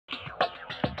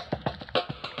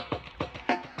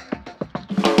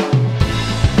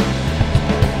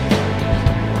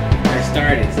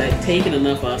taken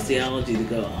enough osteology to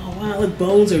go, oh wow, the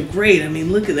bones are great. I mean,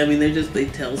 look at them. I mean, they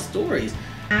tell stories.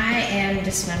 I am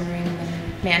dismembering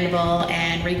the mandible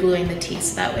and regluing the teeth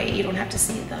so that way you don't have to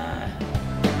see the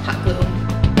hot glue.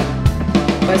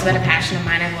 It's always been a passion of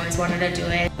mine. I've always wanted to do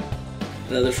it.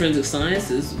 The forensic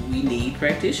sciences, we need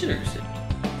practitioners.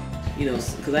 You know,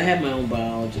 because I have my own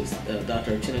biologist,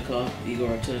 Dr. Igor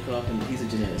Ovchinnikov, and he's a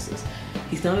geneticist.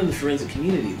 He's not in the forensic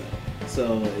community though,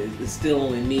 so it's still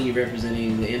only me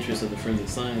representing the interests of the forensic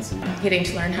science. Getting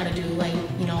to learn how to do, like,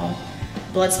 you know,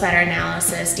 blood spatter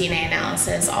analysis, DNA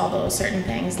analysis, all those certain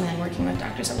things, and then working with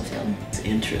Dr. Stubblefield. It's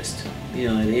interest, you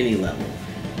know, at any level,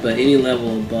 but any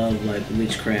level above like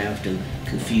witchcraft and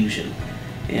confusion.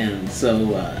 And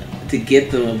so to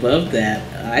get them above that,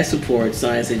 I support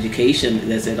science education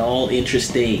that's at all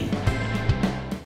interesting.